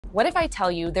What if I tell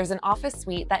you there's an Office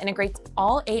suite that integrates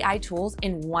all AI tools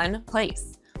in one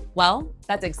place? Well,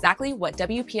 that's exactly what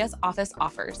WPS Office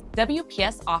offers.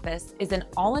 WPS Office is an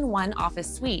all-in-one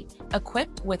Office suite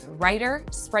equipped with Writer,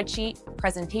 Spreadsheet,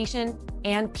 Presentation,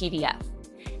 and PDF.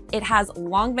 It has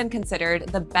long been considered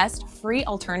the best free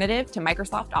alternative to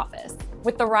Microsoft Office.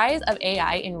 With the rise of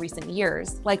AI in recent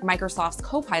years, like Microsoft's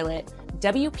Copilot,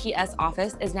 WPS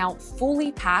Office is now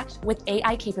fully packed with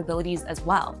AI capabilities as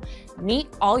well. Meet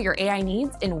all your AI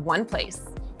needs in one place.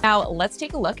 Now, let's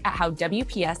take a look at how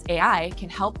WPS AI can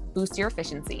help boost your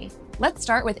efficiency. Let's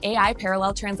start with AI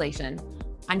parallel translation.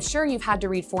 I'm sure you've had to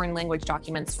read foreign language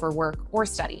documents for work or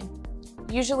study.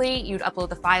 Usually, you'd upload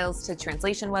the files to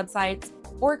translation websites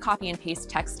or copy and paste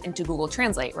text into Google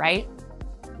Translate, right?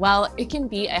 Well, it can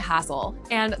be a hassle,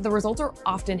 and the results are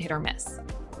often hit or miss.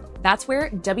 That's where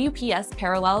WPS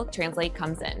Parallel Translate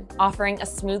comes in, offering a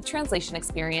smooth translation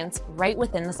experience right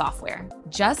within the software.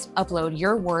 Just upload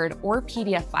your Word or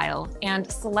PDF file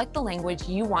and select the language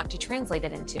you want to translate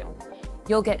it into.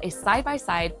 You'll get a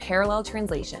side-by-side parallel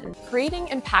translation. Creating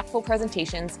impactful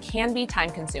presentations can be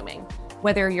time-consuming,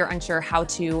 whether you're unsure how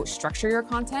to structure your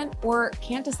content or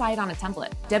can't decide on a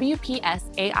template.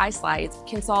 WPS AI Slides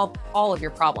can solve all of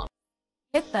your problems.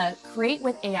 Hit the Create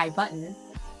with AI button,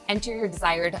 enter your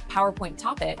desired PowerPoint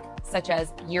topic, such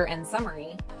as year-end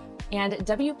summary, and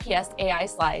WPS AI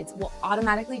Slides will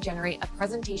automatically generate a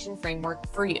presentation framework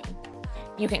for you.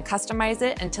 You can customize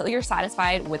it until you're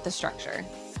satisfied with the structure.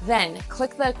 Then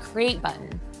click the Create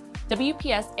button.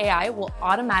 WPS AI will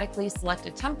automatically select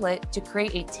a template to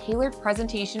create a tailored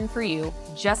presentation for you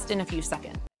just in a few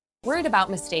seconds. Worried about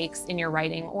mistakes in your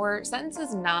writing or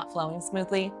sentences not flowing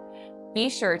smoothly? Be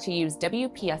sure to use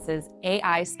WPS's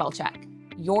AI Spell Check,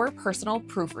 your personal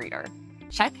proofreader.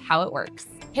 Check how it works.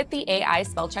 Hit the AI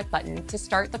Spell Check button to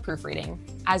start the proofreading.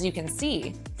 As you can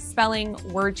see, spelling,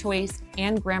 word choice,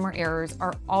 and grammar errors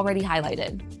are already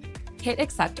highlighted. Hit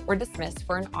Accept or Dismiss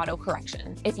for an auto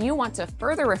correction. If you want to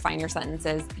further refine your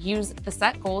sentences, use the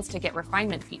Set Goals to Get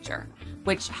Refinement feature,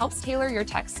 which helps tailor your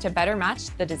text to better match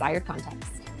the desired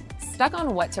context. Stuck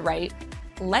on what to write?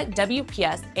 Let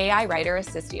WPS AI Writer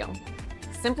assist you.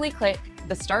 Simply click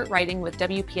the Start Writing with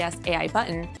WPS AI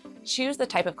button, choose the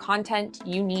type of content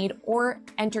you need or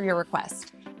enter your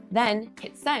request. Then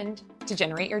hit Send to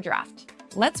generate your draft.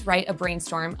 Let's write a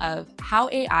brainstorm of how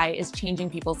AI is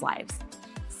changing people's lives.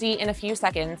 See, in a few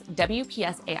seconds,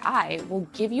 WPS AI will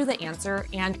give you the answer,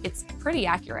 and it's pretty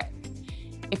accurate.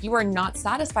 If you are not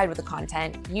satisfied with the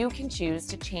content, you can choose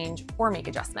to change or make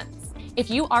adjustments.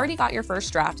 If you already got your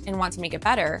first draft and want to make it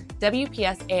better,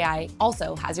 WPS AI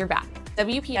also has your back.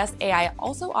 WPS AI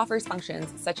also offers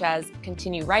functions such as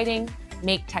continue writing,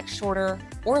 make text shorter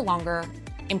or longer,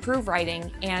 improve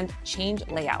writing, and change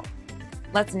layout.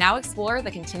 Let's now explore the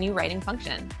continue writing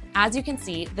function. As you can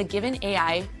see, the given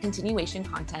AI continuation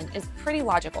content is pretty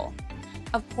logical.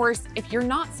 Of course, if you're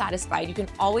not satisfied, you can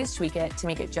always tweak it to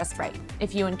make it just right.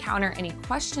 If you encounter any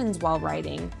questions while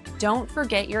writing, don't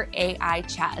forget your AI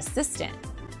chat assistant.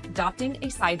 Adopting a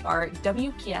sidebar,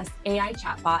 WPS AI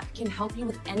Chatbot can help you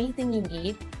with anything you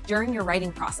need during your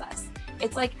writing process.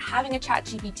 It's like having a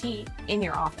ChatGPT in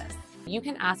your office. You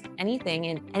can ask anything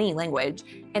in any language,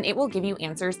 and it will give you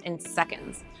answers in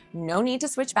seconds. No need to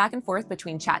switch back and forth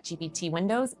between ChatGPT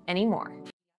windows anymore.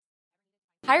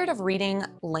 Tired of reading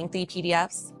lengthy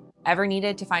PDFs? Ever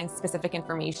needed to find specific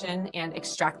information and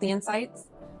extract the insights?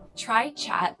 Try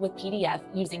chat with PDF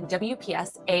using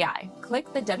WPS AI.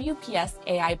 Click the WPS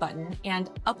AI button and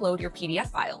upload your PDF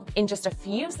file. In just a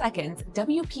few seconds,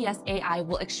 WPS AI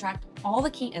will extract all the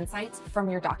key insights from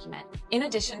your document. In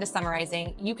addition to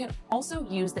summarizing, you can also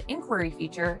use the inquiry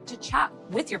feature to chat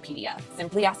with your PDF.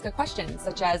 Simply ask a question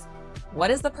such as,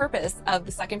 what is the purpose of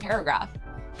the second paragraph?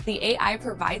 The AI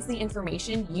provides the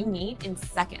information you need in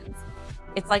seconds.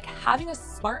 It's like having a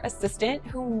smart assistant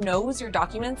who knows your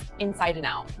documents inside and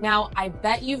out. Now, I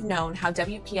bet you've known how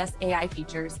WPS AI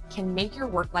features can make your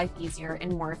work life easier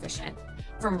and more efficient.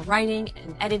 From writing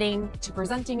and editing to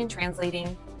presenting and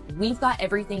translating, we've got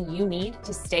everything you need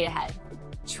to stay ahead.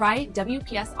 Try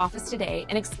WPS Office today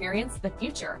and experience the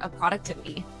future of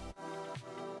productivity.